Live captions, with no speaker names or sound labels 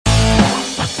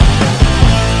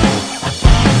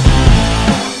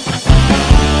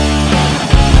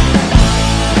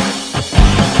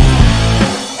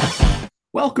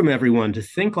Welcome, everyone, to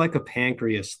Think Like a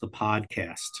Pancreas, the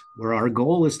podcast, where our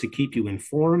goal is to keep you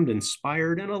informed,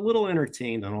 inspired, and a little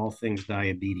entertained on all things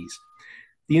diabetes.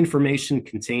 The information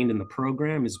contained in the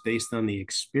program is based on the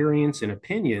experience and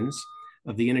opinions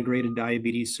of the Integrated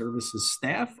Diabetes Services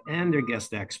staff and their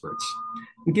guest experts.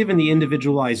 And given the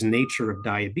individualized nature of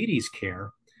diabetes care,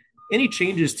 any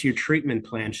changes to your treatment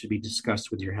plan should be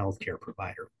discussed with your healthcare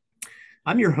provider.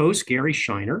 I'm your host, Gary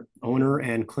Scheiner, owner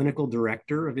and clinical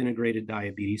director of Integrated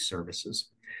Diabetes Services.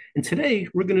 And today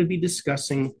we're going to be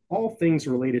discussing all things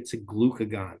related to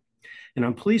glucagon. And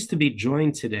I'm pleased to be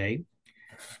joined today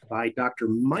by Dr.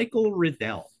 Michael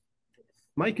Riddell.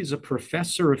 Mike is a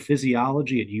professor of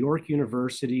physiology at York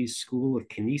University's School of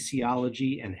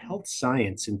Kinesiology and Health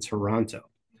Science in Toronto.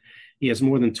 He has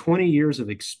more than 20 years of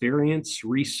experience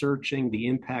researching the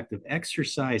impact of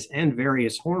exercise and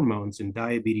various hormones in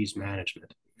diabetes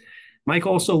management. Mike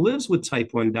also lives with type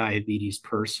 1 diabetes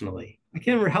personally. I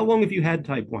can't remember, how long have you had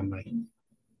type 1, Mike?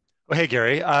 Well, hey,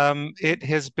 Gary. It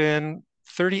has been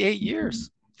 38 years.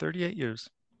 38 years.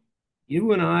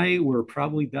 You and I were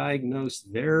probably diagnosed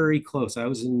very close. I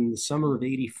was in the summer of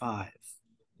 85.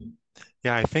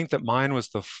 Yeah, I think that mine was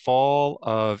the fall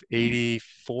of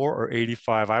 84 or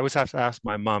 85. I always have to ask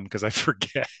my mom because I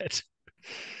forget.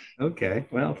 Okay,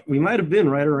 well, we might have been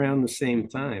right around the same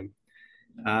time.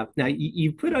 Now,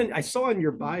 you put on, I saw in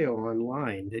your bio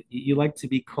online that you like to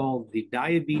be called the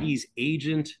diabetes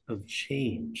agent of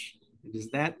change. Does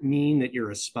that mean that you're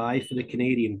a spy for the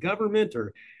Canadian government,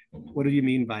 or what do you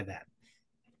mean by that?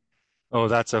 Oh,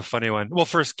 that's a funny one. Well,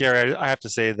 first, Gary, I have to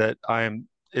say that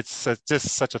just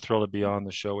such a thrill to be on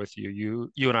the show with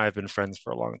you. You and I have been friends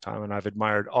for a long time, and I've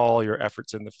admired all your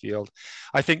efforts in the field.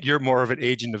 I think you're more of an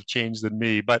agent of change than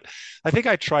me, but I think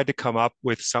I tried to come up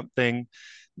with something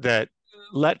that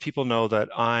let people know that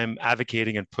I'm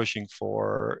advocating and pushing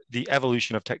for the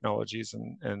evolution of technologies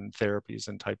and therapies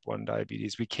in type 1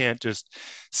 diabetes. We can't just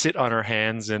sit on our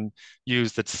hands and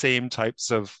use the same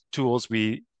types of tools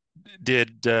we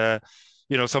did,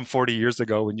 some 40 years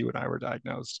ago when you and I were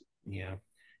diagnosed. Yeah.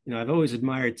 I've always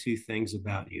admired two things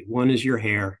about you. One is your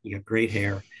hair. You got great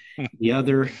hair. The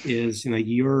other is,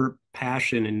 your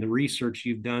passion and the research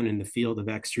you've done in the field of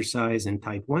exercise and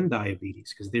type 1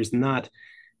 diabetes, because there's not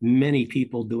many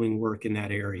people doing work in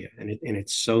that area, and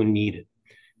it's so needed.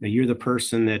 Now, you're the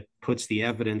person that puts the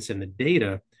evidence and the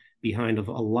data behind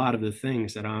a lot of the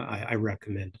things that I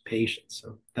recommend to patients.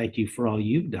 So thank you for all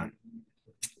you've done.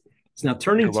 So now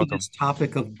turning You're to welcome. this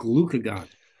topic of glucagon.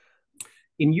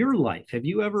 In your life, have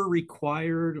you ever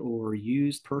required or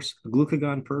used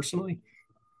glucagon personally?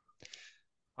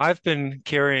 I've been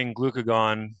carrying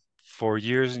glucagon for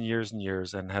years and years and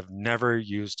years and have never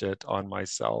used it on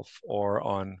myself or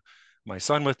on my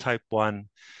son with type 1.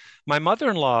 My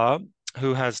mother-in-law,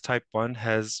 who has type 1,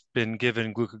 has been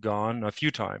given glucagon a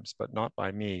few times, but not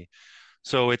by me.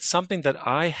 So it's something that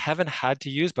I haven't had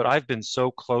to use, but I've been so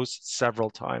close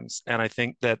several times. And I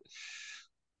think that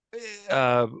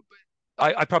uh,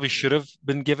 I probably should have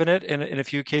been given it in a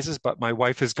few cases, but my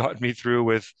wife has gotten me through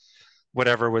with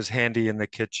whatever was handy in the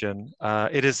kitchen.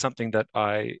 It is something that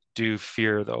I do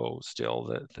fear, though,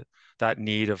 still that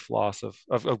need of loss of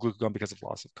glucagon because of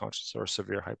loss of consciousness or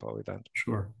severe hypo event.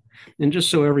 Sure. And just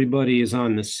so everybody is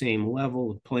on the same level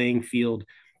of playing field,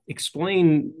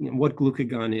 explain what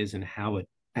glucagon is and how it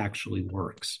actually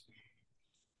works.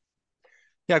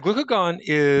 Yeah, glucagon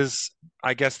is,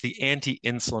 I guess, the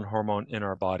anti-insulin hormone in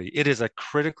our body. It is a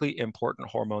critically important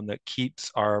hormone that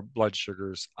keeps our blood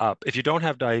sugars up. If you don't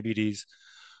have diabetes,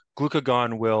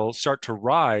 glucagon will start to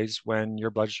rise when your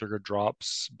blood sugar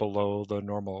drops below the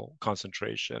normal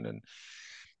concentration. And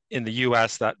in the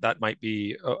US, that might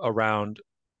be around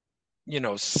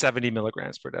 70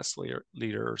 milligrams per deciliter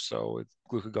or so with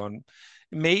glucagon.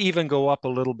 It may even go up a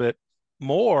little bit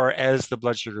more as the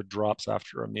blood sugar drops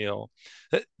after a meal.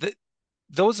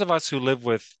 Those of us who live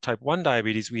with type 1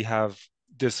 diabetes, we have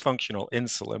dysfunctional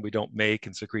insulin. We don't make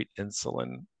and secrete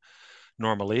insulin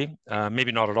normally,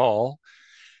 maybe not at all.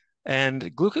 And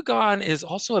glucagon is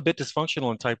also a bit dysfunctional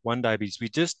in type 1 diabetes. We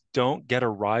just don't get a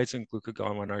rise in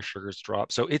glucagon when our sugars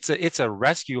drop. So it's a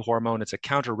rescue hormone, it's a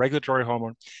counter-regulatory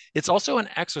hormone. It's also an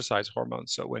exercise hormone.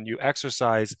 So when you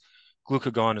exercise,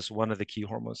 glucagon is one of the key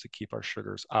hormones to keep our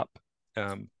sugars up.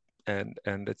 Um, and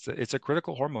it's a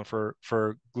critical hormone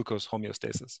for glucose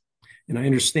homeostasis. And I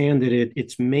understand that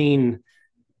its main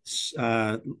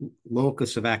uh,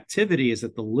 locus of activity is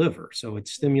at the liver. So it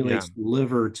Yeah. stimulates the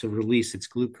liver to release its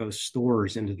glucose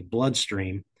stores into the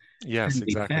bloodstream Yes, fairly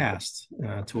exactly. fast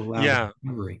to allow the Yeah.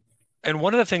 recovery. And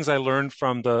one of the things I learned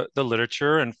from the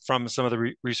literature and from some of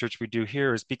the research we do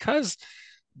here is because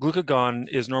glucagon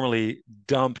is normally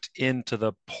dumped into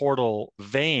the portal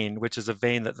vein, which is a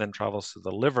vein that then travels to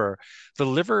the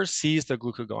liver sees the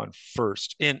glucagon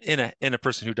first in a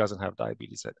person who doesn't have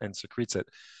diabetes and secretes it.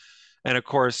 And of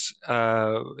course,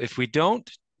 if we don't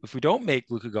make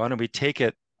glucagon and we take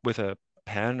it with a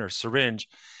pen or syringe,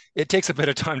 it takes a bit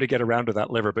of time to get around to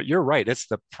that liver. But you're right, it's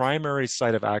the primary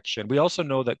site of action. We also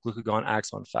know that glucagon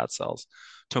acts on fat cells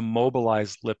to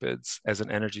mobilize lipids as an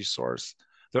energy source.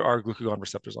 There are glucagon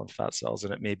receptors on fat cells,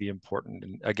 and it may be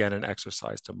important, again, in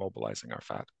exercise to mobilizing our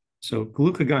fat. So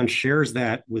glucagon shares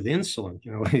that with insulin.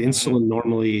 Mhm. Insulin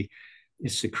normally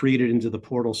is secreted into the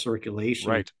portal circulation.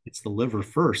 Right. It's the liver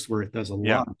first where it does a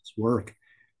Yeah. lot of its work.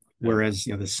 Yeah. Whereas,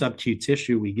 the sub-Q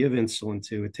tissue we give insulin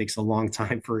to, it takes a long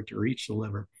time for it to reach the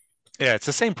liver. Yeah, it's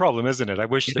the same problem, isn't it? I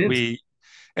wish It that is.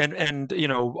 and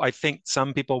I think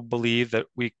some people believe that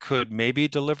we could maybe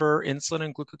deliver insulin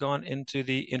and glucagon into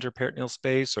the interperitoneal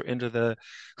space or into the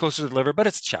closer to the liver, but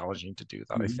it's challenging to do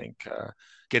that. I Mhm. think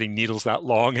getting needles that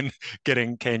long and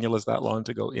getting cannulas that long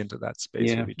to go into that space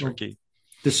would Yeah. be Well, tricky.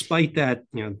 despite that,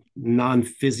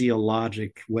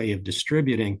 non-physiologic way of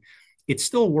distributing, it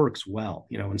still works well.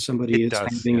 When somebody It is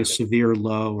does, having a yeah. severe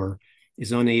low or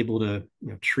is unable to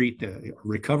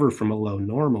recover from a low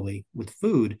normally with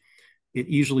food, it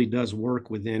usually does work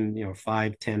within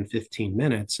 5, 10, 15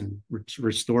 minutes and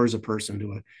restores a person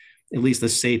to at least a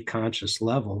safe conscious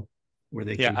level where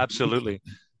they Yeah, can function. absolutely.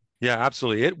 Yeah,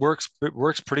 absolutely. It works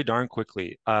pretty darn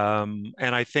quickly. And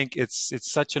I think it's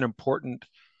such an important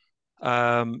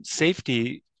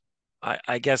safety,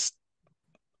 I guess,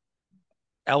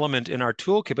 element in our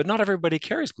toolkit, but not everybody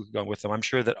carries glucagon with them. I'm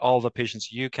sure that all the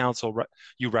patients you counsel,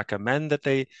 you recommend that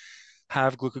they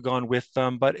have glucagon with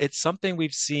them, but it's something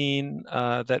we've seen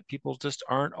that people just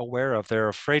aren't aware of. They're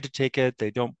afraid to take it. They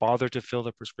don't bother to fill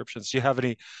the prescriptions. Do you have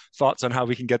any thoughts on how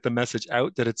we can get the message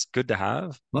out that it's good to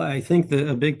have? Well, I think that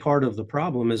a big part of the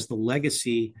problem is the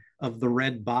legacy of the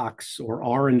red box or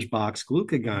orange box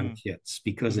glucagon Hmm. kits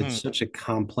because Hmm. it's such a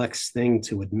complex thing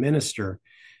to administer.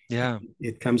 Yeah.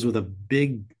 It comes with a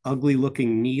big, ugly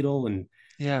looking needle and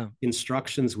Yeah.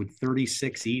 instructions with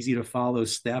 36 easy to follow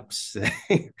steps.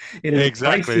 And in a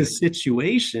Exactly. crisis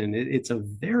situation, it's a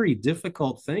very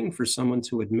difficult thing for someone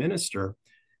to administer,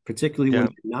 particularly when Yeah.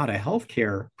 you're not a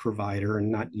healthcare provider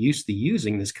and not used to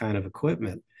using this kind of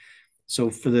equipment. So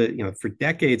for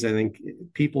decades, I think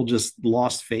people just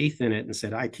lost faith in it and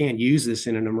said, I can't use this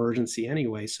in an emergency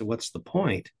anyway. So what's the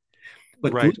point?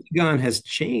 But Right. glucagon has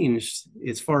changed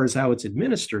as far as how it's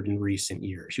administered in recent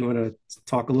years. You want to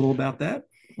talk a little about that?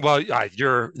 Well,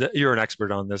 you're an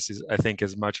expert on this, I think,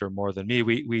 as much or more than me.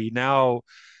 We now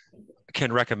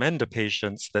can recommend to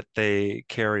patients that they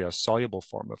carry a soluble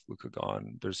form of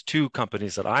glucagon. There's two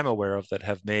companies that I'm aware of that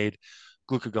have made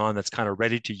glucagon that's kind of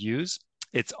ready to use.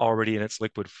 It's already in its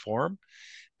liquid form.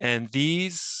 And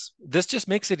this just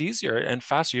makes it easier and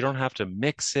faster. You don't have to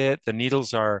mix it. The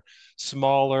needles are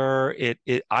smaller.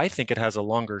 I think it has a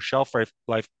longer shelf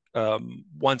life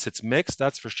once it's mixed,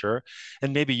 that's for sure.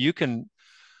 And maybe you can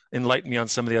enlighten me on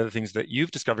some of the other things that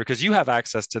you've discovered because you have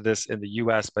access to this in the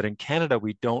US, but in Canada,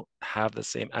 we don't have the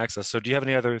same access. So, do you have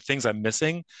any other things I'm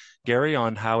missing, Gary,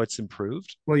 on how it's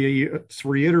improved? Well, yeah, to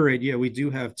reiterate, yeah, we do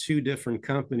have two different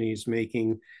companies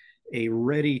making a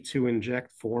ready to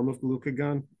inject form of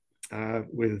glucagon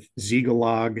with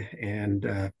Zegalogue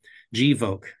and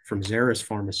Gvoke from Xeris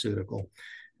Pharmaceutical.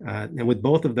 And with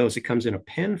both of those, it comes in a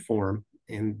pen form,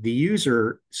 and the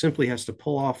user simply has to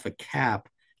pull off a cap,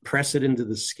 press it into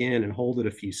the skin, and hold it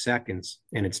a few seconds,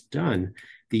 and it's done.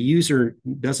 The user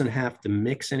doesn't have to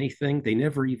mix anything. They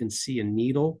never even see a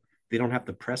needle. They don't have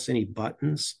to press any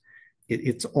buttons.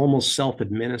 It's almost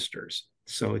self-administers.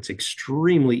 So it's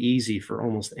extremely easy for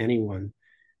almost anyone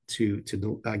to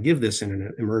give this in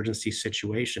an emergency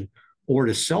situation or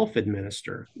to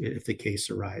self-administer if the case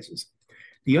arises.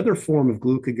 The other form of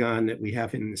glucagon that we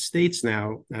have in the States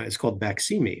now is called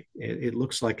Baqsimi. It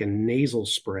looks like a nasal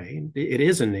spray. It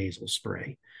is a nasal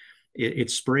spray. It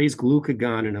sprays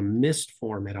glucagon in a mist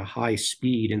form at a high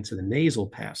speed into the nasal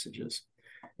passages.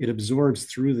 It absorbs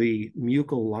through the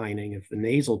mucal lining of the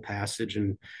nasal passage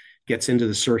and gets into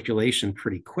the circulation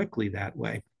pretty quickly that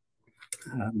way.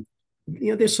 Um,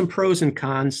 there's some pros and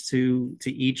cons to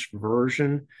each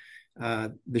version.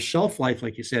 The shelf life,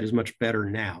 like you said, is much better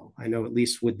now. I know at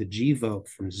least with the Gvoke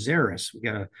from Xeris, we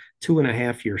got a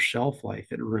 2.5 year shelf life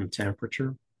at room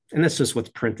temperature. And that's just what's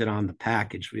printed on the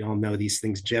package. We all know these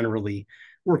things generally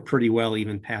work pretty well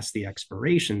even past the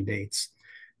expiration dates.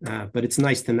 But it's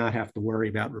nice to not have to worry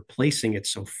about replacing it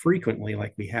so frequently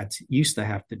like we used to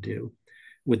have to do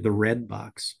with the red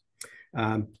box.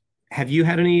 Um, Have you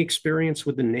had any experience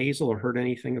with the nasal or heard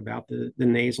anything about the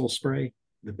nasal spray,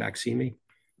 the Baqsimi?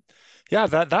 Yeah,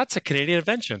 that's a Canadian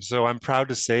invention. So I'm proud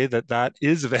to say that that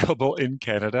is available in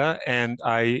Canada, and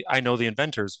I know the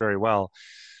inventors very well.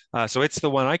 So it's the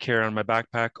one I carry on my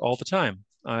backpack all the time.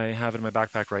 I have it in my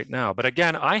backpack right now. But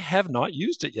again, I have not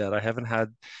used it yet. I haven't had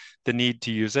the need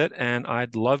to use it, and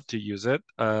I'd love to use it.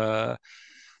 I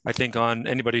think on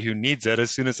anybody who needs it,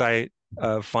 as soon as I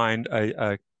find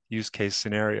a use case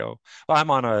scenario. Well,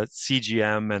 I'm on a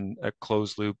CGM and a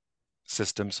closed loop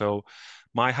system, so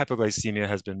my hypoglycemia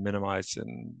has been minimized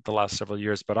in the last several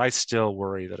years, but I still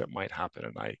worry that it might happen,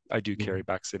 and I do Yeah. carry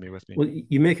Baqsimi with me. Well,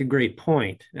 you make a great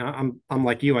point. Now, I'm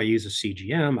like you. I use a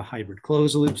CGM, a hybrid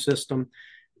closed loop system,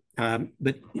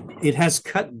 but it has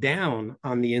cut down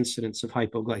on the incidence of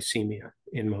hypoglycemia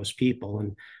in most people,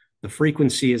 and the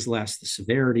frequency is less, the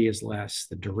severity is less,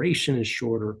 the duration is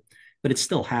shorter, but it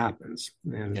still happens.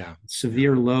 And Yeah.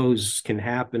 severe lows can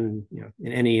happen,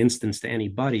 in any instance to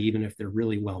anybody, even if they're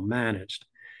really well managed.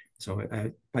 So,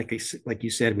 like you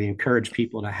said, we encourage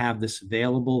people to have this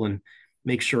available and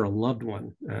make sure a loved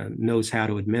one knows how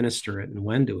to administer it and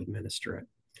when to administer it.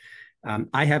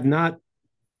 I have not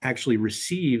actually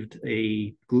received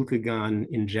a glucagon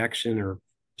injection or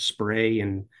spray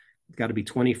in got to be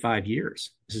 25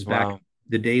 years. This is back Wow.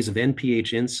 the days of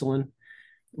NPH insulin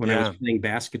when I was Yeah. playing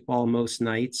basketball most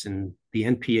nights, and the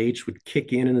NPH would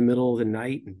kick in the middle of the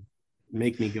night and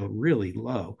make me go really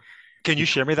low. Can you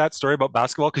share me that story about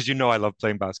basketball? Because you know I love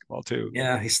playing basketball too.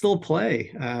 Yeah, I still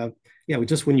play. Yeah,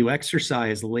 just when you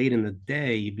exercise late in the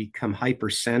day, you become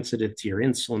hypersensitive to your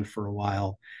insulin for a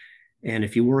while. And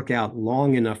if you work out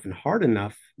long enough and hard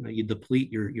enough, you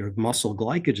deplete your muscle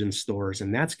glycogen stores,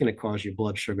 and that's going to cause your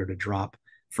blood sugar to drop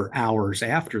for hours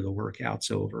after the workout's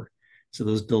over. So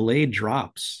those delayed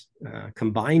drops,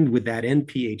 combined with that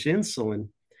NPH insulin,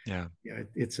 Yeah.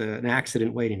 it's an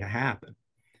accident waiting to happen.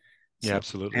 Yeah, So I had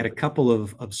absolutely. a couple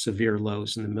of severe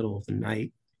lows in the middle of the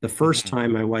night. The first Hmm.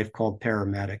 time my wife called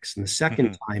paramedics, and the second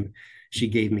Hmm. time she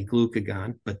gave me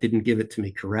glucagon, but didn't give it to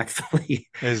me correctly.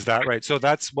 Is that right? So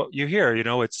that's what you hear.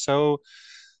 It's so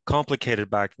complicated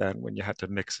back then when you had to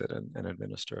mix it and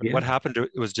administer it. What Yeah. happened to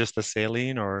it? Was just the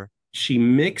saline or She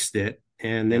mixed it,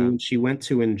 and then yeah. when she went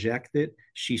to inject it,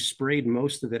 she sprayed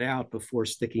most of it out before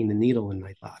sticking the needle in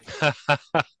my body.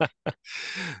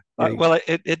 Yeah, Well,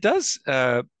 it does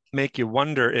make you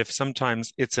wonder if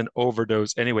sometimes it's an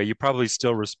overdose anyway. You probably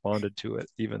still responded to it,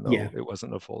 even yeah, though it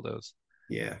wasn't a full dose.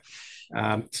 yeah.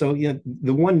 So yeah,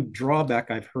 the one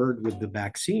drawback I've heard with the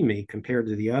Baqsimi compared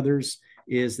to the others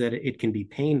is that it can be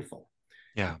painful.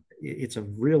 Yeah. It's a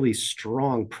really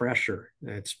strong pressure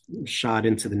that's shot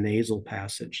into the nasal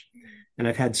passage. And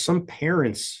I've had some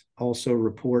parents also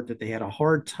report that they had a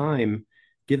hard time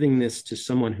giving this to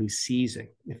someone who's seizing.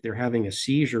 If they're having a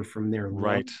seizure from their lung,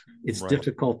 Right. it's Right.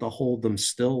 difficult to hold them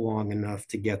still long enough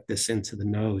to get this into the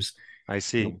nose. I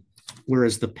see.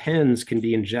 Whereas the pens can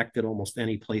be injected almost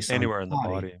any place on Anywhere in the the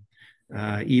body.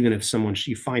 body. Even if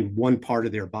you find one part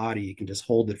of their body, you can just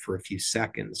hold it for a few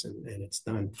seconds and it's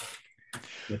done.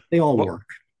 But they all Well, work.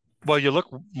 well, you look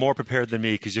more prepared than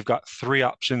me because you've got three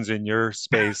options in your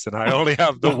space, and I only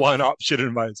have the Well, one option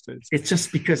in my space. it's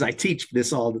just because I teach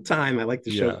this all the time. I like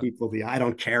to show Yeah. people I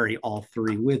don't carry all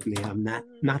three with me. I'm not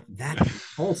that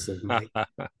compulsive, Mike.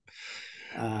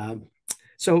 Um,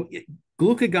 so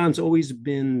glucagon's always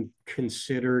been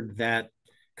considered that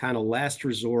kind of last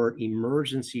resort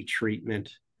emergency treatment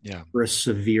Yeah. for a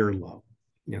severe low.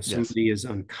 Yes. Somebody is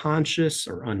unconscious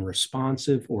or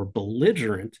unresponsive or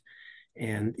belligerent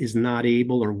and is not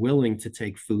able or willing to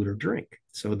take food or drink.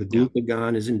 So the Yeah.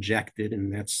 glucagon is injected,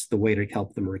 and that's the way to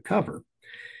help them recover.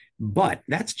 But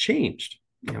that's changed.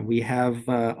 We have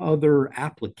other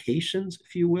applications,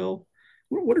 if you will.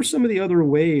 What are some of the other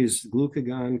ways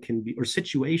glucagon can be, or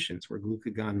situations where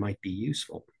glucagon might be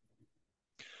useful?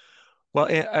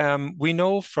 Well, we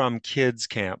know from kids'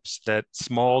 camps that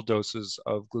small doses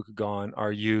of glucagon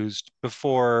are used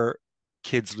before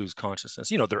kids lose consciousness.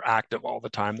 They're active all the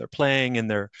time. They're playing in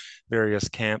their various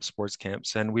camps, sports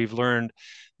camps, and we've learned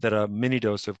that a mini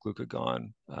dose of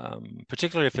glucagon,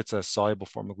 particularly if it's a soluble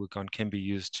form of glucagon, can be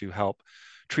used to help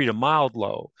treat a mild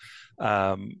low.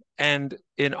 And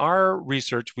in our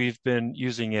research, we've been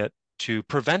using it to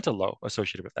prevent a low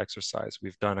associated with exercise.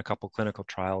 We've done a couple clinical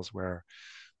trials where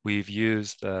we've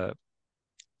used a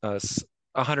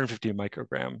 150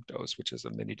 microgram dose, which is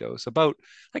a mini dose,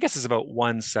 I guess it's about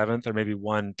 1/7 or maybe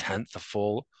 1/10 the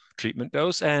full treatment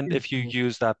dose. And if you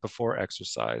use that before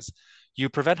exercise, you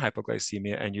prevent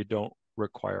hypoglycemia and you don't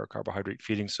require carbohydrate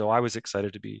feeding. So I was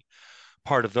excited to be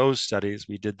part of those studies.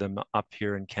 We did them up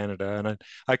here in Canada, and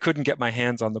I couldn't get my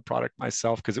hands on the product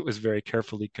myself because it was very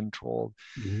carefully controlled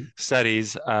Mhm.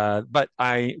 studies. But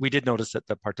we did notice that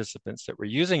the participants that were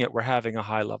using it were having a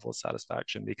high level of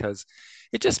satisfaction because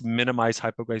it just minimized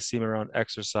hypoglycemia around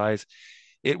exercise.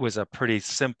 It was a pretty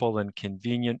simple and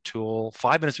convenient tool.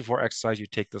 5 minutes before exercise, you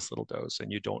take this little dose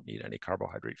and you don't need any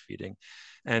carbohydrate feeding.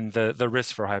 And the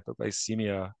risk for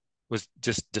hypoglycemia was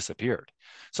just disappeared.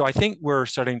 So I think we're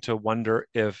starting to wonder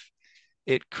if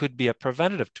it could be a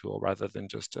preventative tool rather than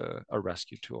just a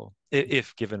rescue tool,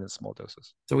 if given in small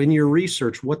doses. So, in your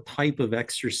research, what type of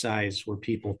exercise were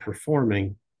people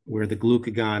performing where the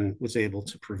glucagon was able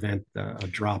to prevent a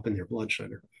drop in their blood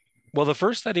sugar? Well, the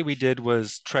first study we did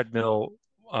was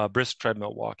brisk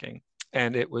treadmill walking,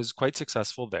 and it was quite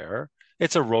successful there.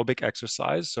 It's aerobic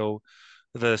exercise, so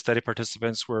the study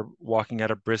participants were walking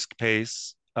at a brisk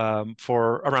pace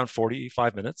for around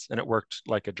 45 minutes, and it worked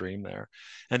like a dream there.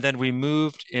 And then we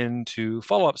moved into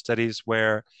follow-up studies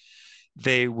where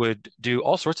they would do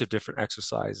all sorts of different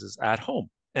exercises at home,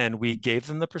 and we gave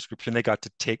them the prescription. They got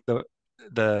to take the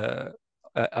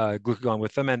glucagon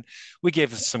with them, and we gave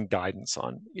them some guidance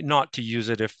on not to use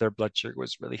it if their blood sugar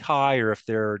was really high or if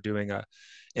they're doing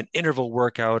an interval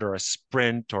workout or a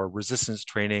sprint or resistance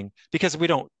training, because we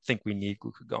don't think we need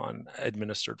glucagon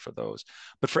administered for those.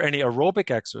 But for any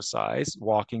aerobic exercise,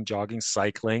 walking, jogging,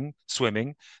 cycling,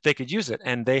 swimming, they could use it.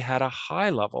 And they had a high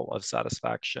level of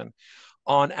satisfaction.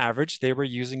 On average, they were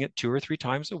using it 2 or 3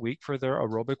 times a week for their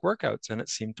aerobic workouts, and it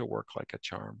seemed to work like a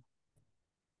charm.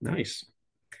 Nice.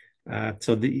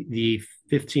 So the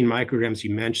 15 micrograms you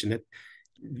mentioned,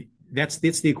 that's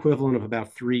the equivalent of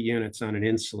about 3 units on an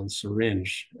insulin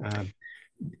syringe.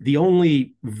 The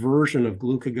only version of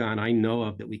glucagon I know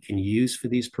of that we can use for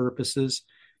these purposes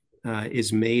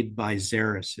is made by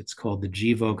Xeris. It's called the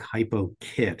Gvoke Hypo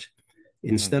Kit.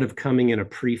 Instead of coming in a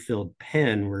pre-filled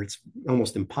pen where it's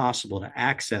almost impossible to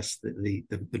access the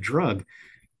drug,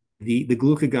 the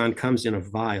glucagon comes in a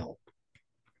vial.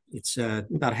 It's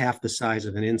about half the size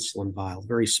of an insulin vial,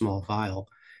 very small vial.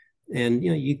 And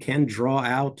you can draw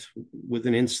out with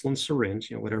an insulin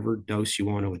syringe, whatever dose you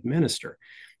want to administer.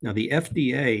 Now, the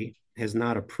FDA has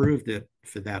not approved it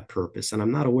for that purpose, and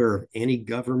I'm not aware of any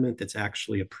government that's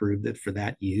actually approved it for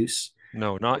that use.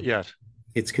 No, not yet.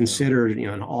 It's considered,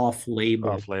 an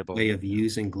off-label way of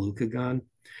using glucagon.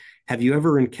 Have you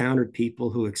ever encountered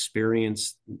people who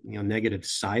experience, negative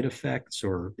side effects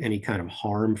or any kind of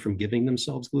harm from giving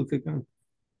themselves glucagon?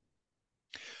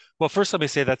 Well, first, let me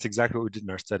say that's exactly what we did in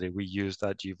our study. We used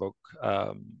that Gvoke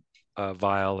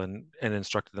vial and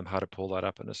instructed them how to pull that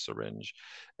up in a syringe.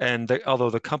 And although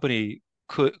the company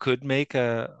could make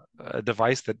a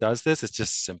device that does this, it's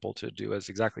just simple to do, as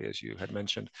exactly as you had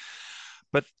mentioned.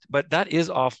 But that is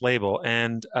off-label,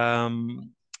 and I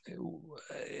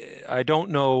don't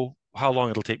know how long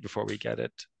it'll take before we get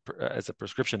it as a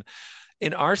prescription.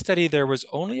 In our study, there was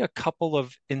only a couple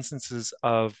of instances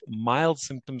of mild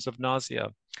symptoms of nausea.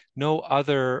 No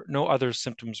other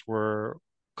symptoms were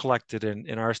collected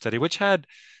in our study, which had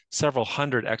several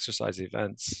hundred exercise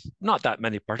events. Not that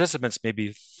many participants,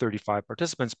 maybe 35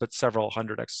 participants, but several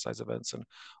hundred exercise events and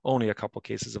only a couple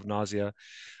cases of nausea.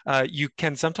 You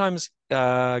can sometimes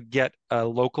get a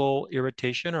local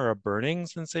irritation or a burning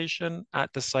sensation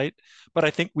at the site, but I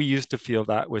think we used to feel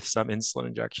that with some insulin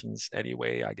injections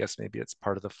anyway. I guess maybe it's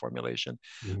part of the formulation.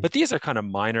 Mm-hmm. But these are kind of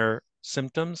minor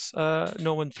symptoms.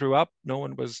 No one threw up, no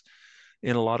one was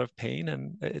in a lot of pain,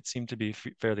 and it seemed to be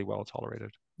fairly well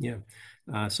tolerated. Yeah.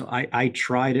 So I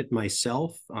tried it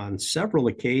myself on several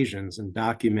occasions and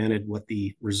documented what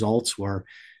the results were.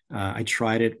 I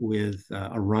tried it with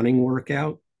a running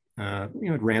workout.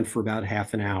 It ran for about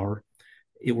half an hour.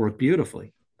 It worked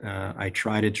beautifully. I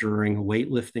tried it during a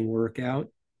weightlifting workout.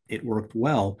 It worked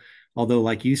well. Although,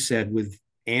 like you said, with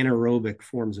anaerobic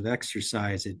forms of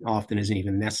exercise, it often isn't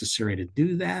even necessary to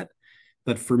do that.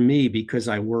 But for me, because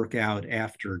I work out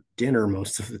after dinner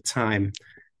most of the time,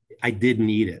 I did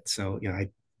need it. So, I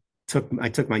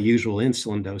took my usual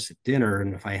insulin dose at dinner,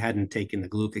 and if I hadn't taken the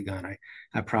glucagon,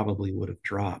 I probably would have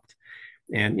dropped.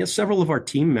 And several of our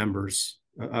team members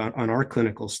on our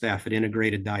clinical staff at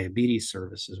Integrated Diabetes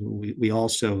Services, we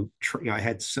also I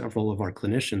had several of our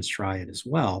clinicians try it as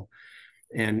well,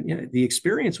 and the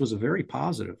experience was a very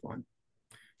positive one.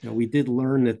 We did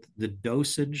learn that the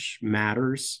dosage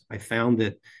matters. I found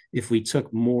that if we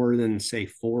took more than, say,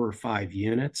 4 or 5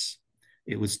 units,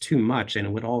 it was too much, and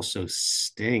it would also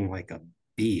sting like a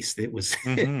beast. It was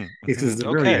Mm-hmm, it was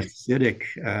a very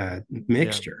acidic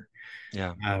mixture.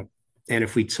 Yeah. And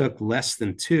if we took less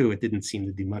than 2, it didn't seem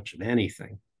to do much of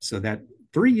anything. So that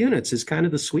 3 units is kind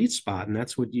of the sweet spot, and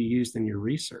that's what you used in your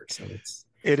research. So it's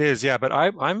It is, yeah, but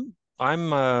I'm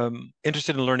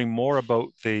interested in learning more about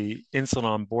the insulin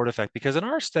on board effect because in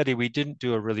our study we didn't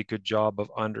do a really good job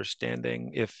of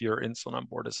understanding if your insulin on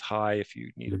board is high, if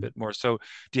you need a bit more. So,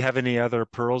 do you have any other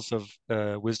pearls of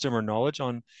wisdom or knowledge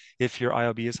on if your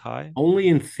IOB is high? only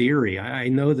in theory. I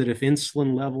know that if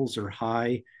insulin levels are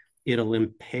high, it'll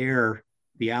impair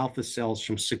the alpha cells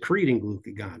from secreting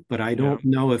glucagon, but I Yeah, don't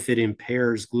know if it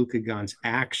impairs glucagon's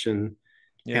action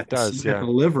yeah, it at does. at the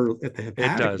Yeah, liver, at the it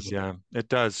hepatic does. liver. Yeah, it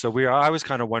does. So I was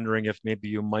kind of wondering if maybe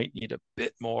you might need a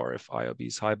bit more if IOB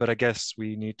is high, but I guess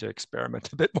we need to experiment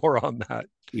a bit more on that.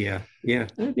 Yeah, yeah,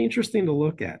 that'd be interesting to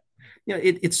look at. Yeah,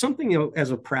 it's something,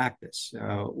 as a practice.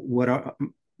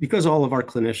 Because all of our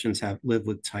clinicians have lived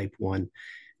with type 1,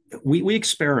 we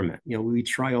experiment. We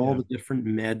try all Yeah. the different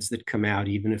meds that come out,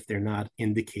 even if they're not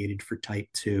indicated for type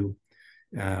 2.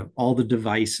 All the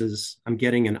devices. I'm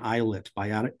getting an iLet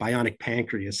bionic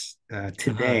pancreas Uh-huh.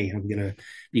 today. I'm going to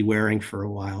be wearing for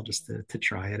a while just to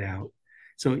try it out.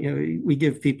 So we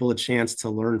give people a chance to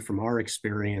learn from our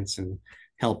experience and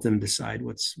help them decide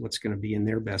what's going to be in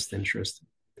their best interest.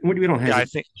 We don't Yeah,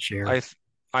 hesitate to I share. th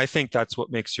I think that's what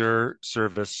makes your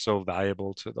service so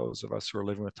valuable to those of us who are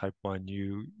living with type 1.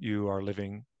 You are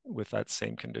living with that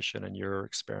same condition and you're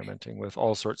experimenting with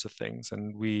all sorts of things. And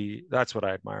we that's what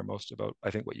I admire most about I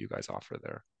think what you guys offer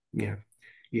there. Yeah.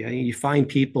 Yeah. You find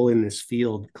people in this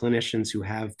field, clinicians who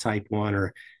have type 1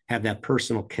 or have that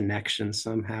personal connection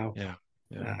somehow. Yeah.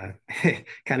 Yeah. uh,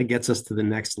 Kind of gets us to the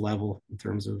next level in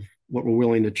terms of what we're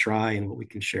willing to try and what we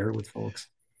can share with folks.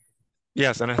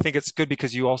 Yes, and I think it's good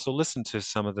because you also listen to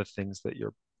some of the things that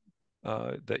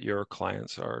your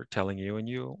clients are telling you, and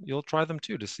you'll try them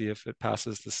too to see if it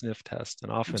passes the sniff test.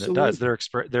 And often it does.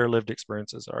 Absolutely. Their lived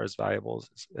experiences are as valuable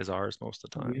as ours most of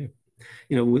the time.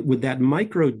 Yeah. With that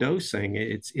micro dosing,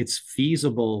 it's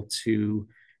feasible to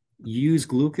use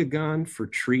glucagon for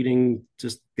treating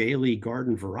just daily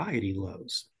garden variety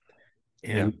lows.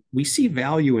 Yeah. And we see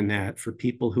value in that for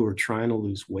people who are trying to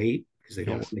lose weight because they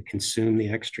don't want Yes. to consume the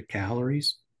extra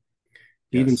calories.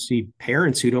 We even Yes. see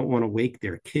parents who don't want to wake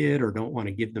their kid or don't want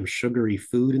to give them sugary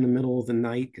food in the middle of the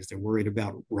night because they're worried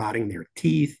about rotting their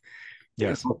teeth.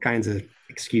 There's Yes. all kinds of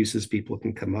excuses people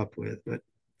can come up with. But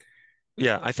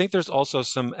Yeah. I think there's also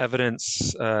some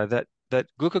evidence that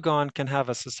glucagon can have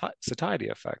a satiety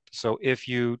effect. So if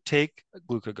you take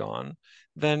glucagon,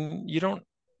 then you don't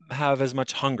have as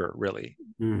much hunger really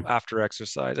mm, after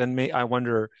exercise. And I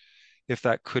wonder if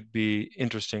that could be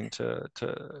interesting to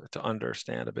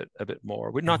understand a bit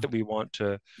more. Not that we want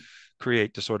to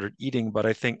create disordered eating, but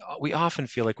I think we often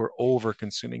feel like we're over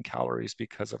consuming calories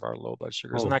because of our low blood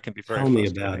sugars, and oh, that can be very tell me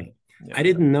about frustrating. it. I Yeah.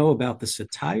 didn't know about the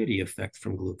satiety effect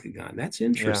from glucagon. That's Yeah,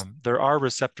 interesting. there are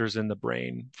receptors in the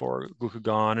brain for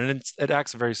glucagon, and it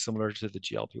acts very similar to the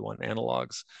GLP-1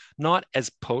 analogs. Not as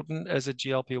potent as a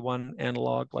GLP-1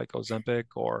 analog like Ozempic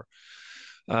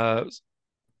uh,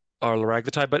 or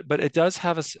liraglutide, but it does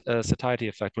have a satiety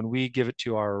effect. When we give it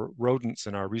to our rodents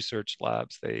in our research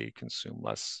labs, they consume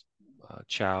less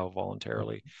chow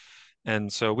voluntarily.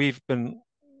 And so we've been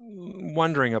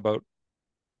wondering about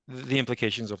the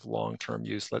implications of long-term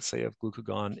use, let's say, of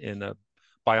glucagon in a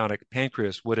bionic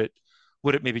pancreas. Would it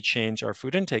maybe change our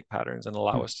food intake patterns and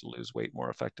allow us to lose weight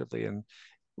more effectively? And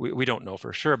we don't know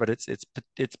for sure, but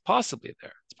it's possibly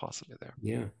there. It's possibly there.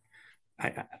 Yeah.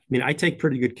 I mean, I take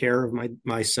pretty good care of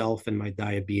myself and my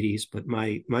diabetes, but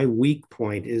my weak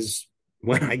point is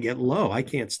when I get low, I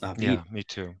can't stop Yeah, eating. me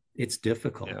too. It's Yeah,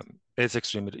 difficult. it's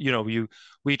extremely,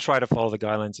 we try to follow the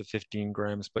guidelines of 15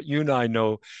 grams, but you and I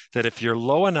know that if you're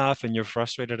low enough and you're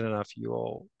frustrated enough,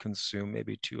 you'll consume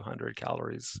maybe 200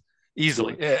 calories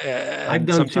easily. I've And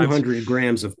done sometimes, 200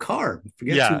 grams of carb.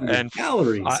 Forget yeah, 200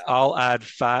 calories. I'll add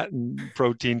fat and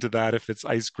protein to that if it's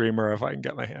ice cream or if I can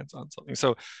get my hands on something.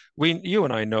 So you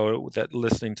and I know that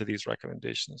listening to these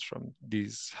recommendations from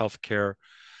these healthcare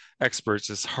experts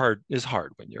is hard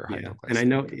when you're Yeah. And I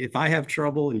know hypoglycemic. if I have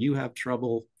trouble and you have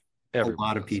trouble, a Everyone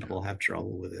lot of does. Yeah. people have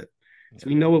trouble with it. So Yeah.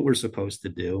 we know what we're supposed to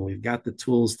do. We've got the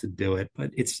tools to do it,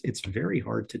 but it's very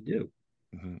hard to do.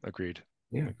 Agreed.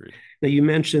 Yeah. Agreed. Now you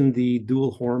mentioned the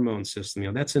dual hormone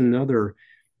system. That's another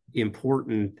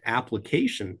important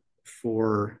application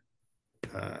for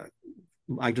uh,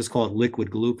 I just call it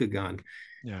liquid glucagon.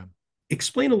 Yeah.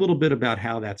 Explain a little bit about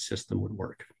how that system would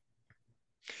work.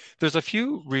 There's a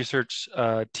few research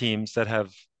teams that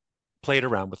have played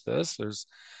around with this. There's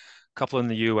a couple in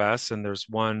the US and there's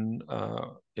one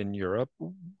in Europe.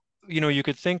 You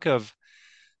could think of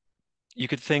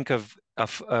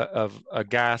of a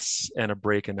gas and a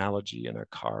brake analogy in a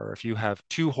car. If you have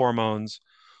two hormones,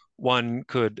 one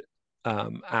could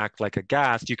act like a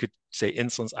gas. You could say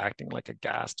insulin's acting like a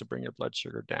gas to bring your blood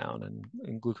sugar down,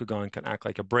 and glucagon can act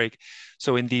like a brake.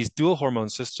 So in these dual hormone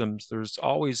systems, there's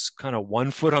always kind of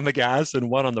one foot on the gas and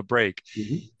one on the brake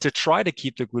Mhm. to try to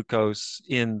keep the glucose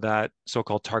in that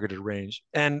so-called targeted range.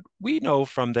 And we know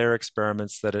from their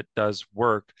experiments that it does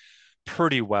work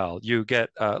pretty well. You get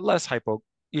less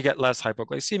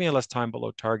hypoglycemia, less time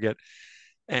below target,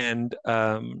 and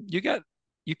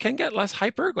you can get less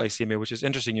hyperglycemia, which is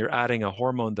interesting. You're adding a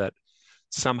hormone that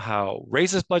somehow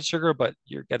raises blood sugar, but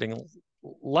you're getting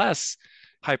less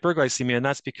hyperglycemia, and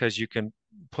that's because you can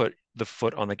put the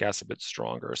foot on the gas a bit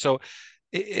stronger. So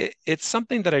it's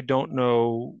something that I don't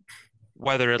know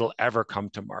whether it'll ever come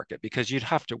to market, because you'd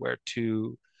have to wear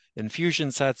two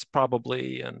infusion sets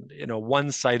probably, and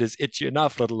one site is itchy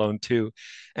enough, let alone two,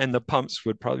 and the pumps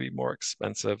would probably be more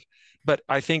expensive. But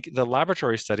I think the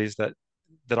laboratory studies that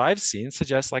I've seen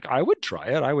suggest, like, I would try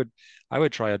it. I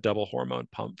would try a double hormone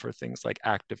pump for things like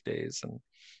active days, and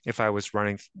if I was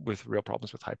running with real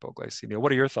problems with hypoglycemia.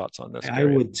 What are your thoughts on this, I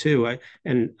Gary? would too.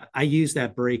 I use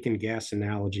that brake and gas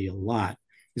analogy a lot.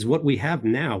 Is what we have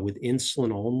now with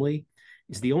insulin only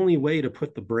is the only way to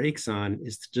put the brakes on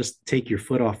is to just take your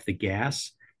foot off the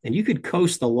gas, and you could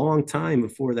coast a long time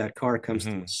before that car comes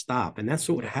to a Hmm. stop. And that's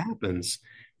what Yeah, happens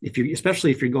if you're,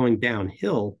 especially if you're going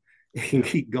downhill, it can yeah.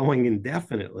 keep going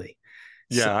indefinitely.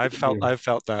 So, Yeah, I've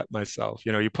felt that myself.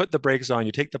 You put the brakes on,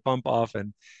 you take the pump off,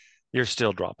 and you're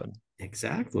still dropping.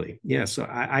 exactly. Yeah. So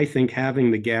I think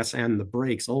having the gas and the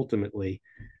brakes ultimately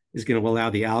is going to allow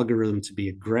the algorithm to be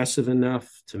aggressive enough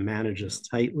to manage Yeah. us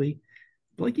tightly.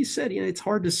 But like you said, it's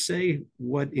hard to say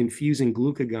what infusing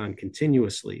glucagon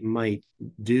continuously might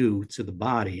do to the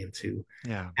body and to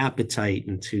Yeah. appetite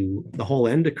and to the whole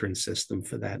endocrine system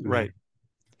for that matter. Right.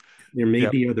 There may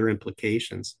Yep. be other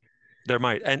implications. There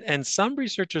might. And some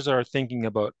researchers are thinking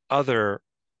about other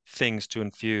things to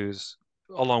infuse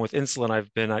along with insulin.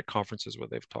 I've been at conferences where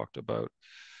they've talked about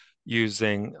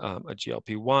using a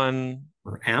GLP-1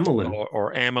 Or amylin.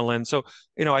 or amylin. So,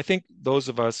 I think those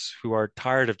of us who are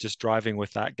tired of just driving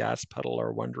with that gas pedal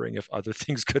are wondering if other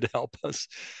things could help us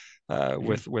Yeah.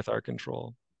 with our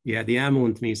control. Yeah, the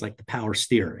amylin to me is like the power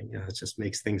steering. It just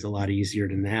makes things a lot easier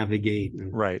to navigate,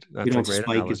 and Right. we That's a don't great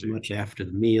spike as analogy. much after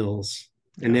the meals.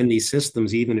 And Yeah. then these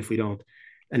systems, even if we don't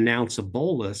announce a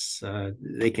bolus,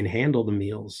 they can handle the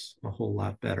meals a whole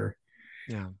lot better.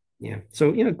 Yeah. Yeah.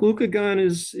 So glucagon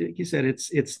is, like you said,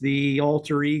 it's the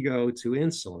alter ego to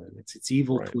insulin. It's its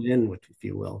evil Right. twin, if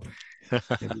you will.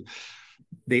 And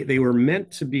they were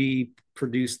meant to be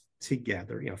produced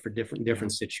together, for Yeah.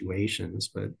 different situations,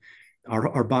 but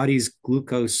our body's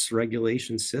glucose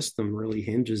regulation system really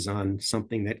hinges on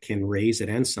something that can raise it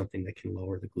and something that can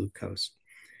lower the glucose.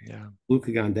 Yeah.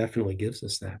 Glucagon definitely gives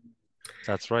us that.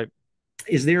 That's right.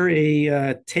 Is there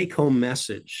a take-home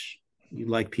message you'd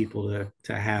like people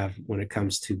to have when it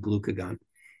comes to glucagon?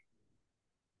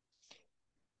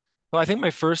 Well, I think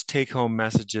my first take-home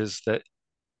message is that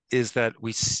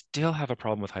we still have a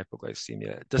problem with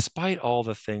hypoglycemia, despite all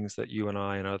the things that you and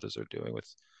I and others are doing with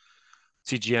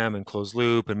CGM and closed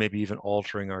loop, and maybe even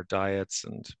altering our diets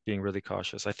and being really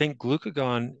cautious. I think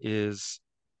glucagon is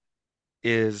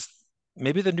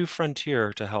maybe the new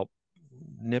frontier to help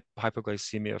nip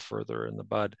hypoglycemia further in the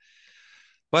bud.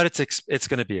 But it's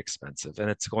going to be expensive, and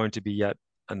it's going to be yet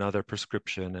another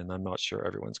prescription, and I'm not sure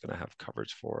everyone's going to have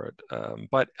coverage for it.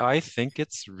 But I think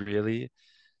it's really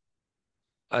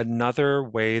another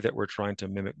way that we're trying to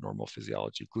mimic normal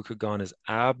physiology. Glucagon is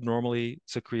abnormally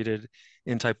secreted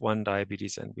in type 1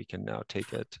 diabetes, and we can now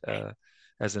take it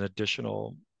as an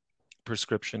additional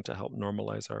prescription to help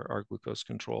normalize our glucose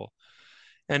control.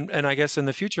 And I guess in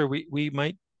the future, we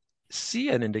might see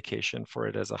an indication for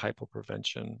it as a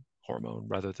hypoprevention hormone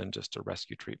rather than just a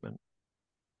rescue treatment.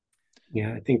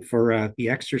 Yeah, I think for the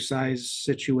exercise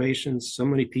situations, so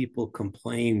many people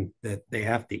complain that they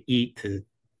have to eat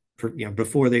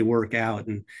before they work out,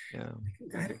 and Yeah,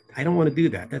 I don't want to do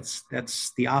that.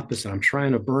 That's the opposite. I'm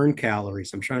trying to burn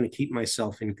calories. I'm trying to keep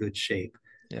myself in good shape.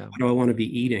 yeah, What do I want to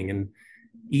be eating? And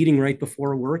eating right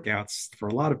before workouts for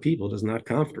a lot of people is not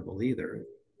comfortable either. It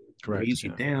correct. weighs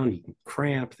you Yeah, down, you can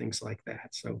cramp, things like that.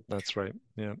 So that's right.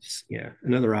 Yeah. yeah,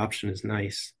 another option is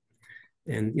nice.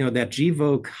 And that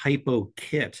Gvoke Hypo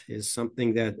Kit is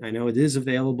something that I know it is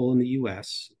available in the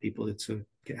U.S. People have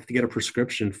to get a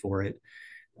prescription for it.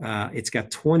 It's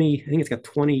got 20, I think it's got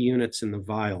 20 units in the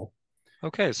vial.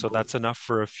 Okay, so that's enough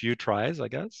for a few tries, I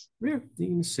guess. Yeah,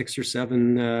 6 or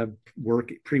 7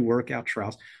 pre-workout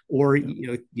trials, or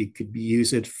Yeah. you could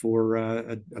use it for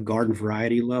a garden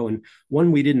variety low. And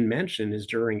one we didn't mention is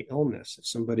during illness. If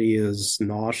somebody is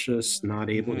nauseous,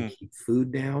 not able to Hmm. keep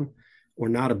food down, or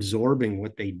not absorbing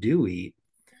what they do eat,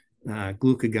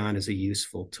 glucagon is a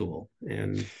useful tool.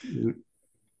 And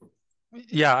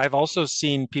Yeah, I've also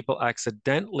seen people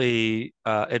accidentally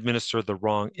administer the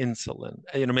wrong insulin.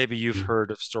 Maybe you've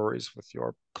heard of stories with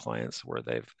your clients where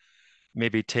they've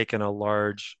maybe taken a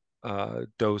large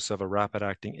dose of a rapid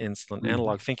acting insulin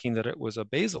analog, thinking that it was a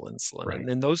basal insulin. right. And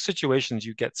in those situations,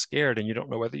 you get scared and you don't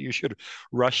know whether you should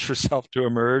rush yourself to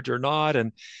emerge or not.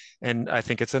 And I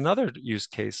think it's another use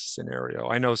case scenario.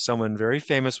 I know someone very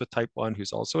famous with type 1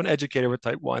 who's also an educator with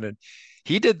type 1, and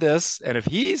he did this. And if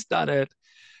he's done it,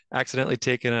 accidentally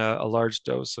taken a large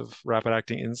dose of rapid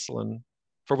acting insulin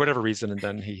for whatever reason, and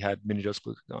then he had mini dose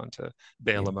glucagon to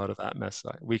bail him out of that mess.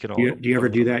 We can all Do you ever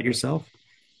do that yourself?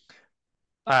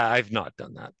 I've not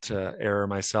done that error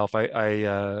myself.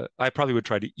 I probably would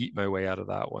try to eat my way out of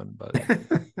that one, but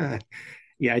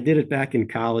Yeah, I did it back in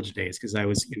college days because it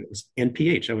was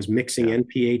NPH. I was mixing yeah,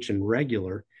 NPH and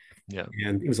regular, yeah,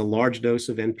 and it was a large dose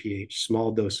of NPH,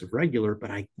 small dose of regular, but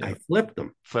I yeah. flipped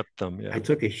them. Flip them. I Yeah.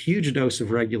 took a huge dose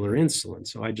of regular insulin.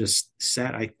 So I just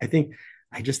sat, I think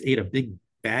I just ate a big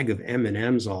bag of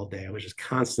M&Ms all day. I was just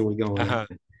constantly going at Uh-huh.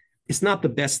 it. It's not the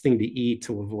best thing to eat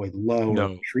to avoid low or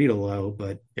No. treat a low,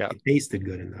 but Yeah. it tasted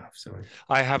good enough. So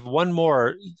I have one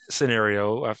more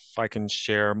scenario, if I can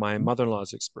share my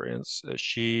mother-in-law's experience.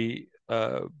 She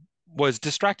was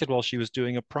distracted while she was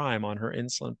doing a prime on her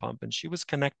insulin pump, and she was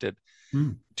connected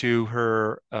to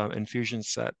her infusion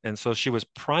set, and so she was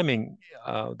priming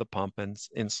the pump, and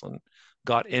insulin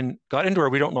got into her.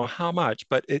 We don't know how much,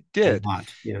 but it a did, lot.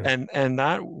 Yeah. and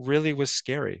that really was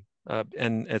scary.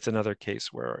 And it's another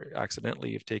case where accidentally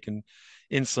you've taken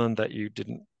insulin that you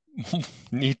didn't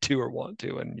need to or want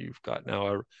to, and you've got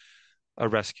now a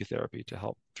rescue therapy to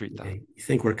help treat that. You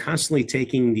think we're constantly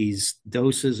taking these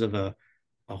doses of a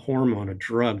hormone, a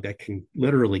drug that can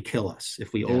literally kill us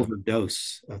if we Yeah,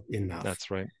 overdose enough.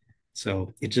 that's right.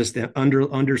 So it just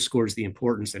underscores the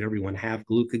importance that everyone have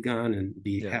glucagon and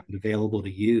Yeah, have it available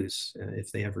to use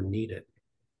if they ever need it.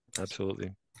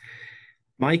 absolutely.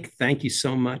 Mike, thank you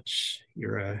so much.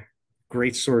 You're a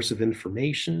great source of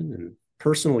information and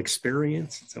personal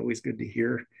experience. It's always good to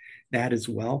hear that as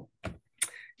well.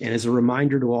 And as a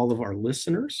reminder to all of our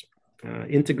listeners,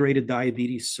 Integrated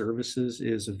Diabetes Services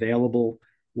is available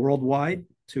worldwide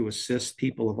to assist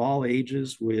people of all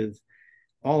ages with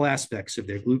all aspects of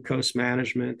their glucose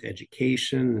management,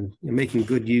 education, and making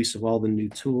good use of all the new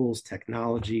tools,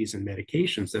 technologies, and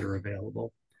medications that are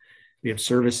available. We have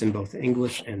service in both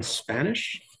English and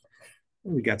Spanish.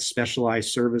 We got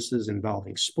specialized services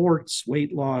involving sports,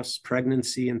 weight loss,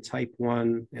 pregnancy and type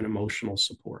 1, and emotional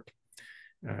support.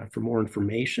 For more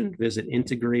information, visit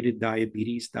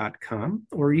integrateddiabetes.com,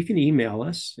 or you can email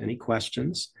us any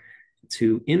questions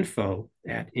to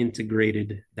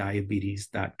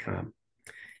info@integrateddiabetes.com.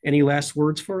 Any last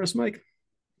words for us, Mike?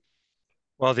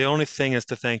 Well, the only thing is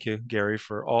to thank you, Gary,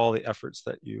 for all the efforts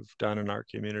that you've done in our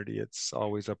community. It's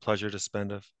always a pleasure to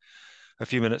spend a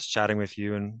few minutes chatting with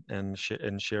you and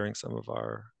sharing some of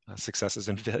our successes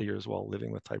and failures while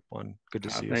living with type 1. Good to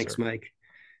see you, Thanks, sir. Mike.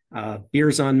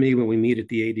 Beers on me when we meet at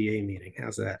the ADA meeting.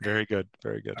 How's that? Very good.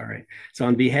 Very good. All right. So,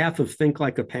 on behalf of Think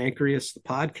Like a Pancreas, the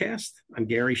podcast, I'm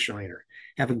Gary Scheiner.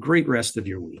 Have a great rest of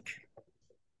your week.